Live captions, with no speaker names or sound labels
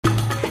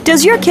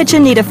Does your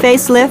kitchen need a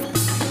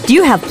facelift? Do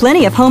you have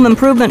plenty of home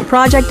improvement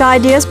project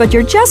ideas, but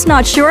you're just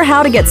not sure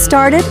how to get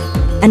started?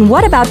 And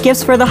what about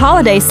gifts for the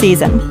holiday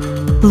season?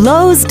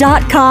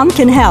 Lowe's.com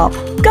can help.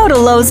 Go to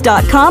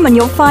Lowe's.com and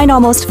you'll find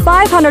almost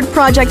 500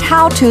 project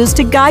how-tos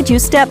to guide you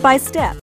step by step.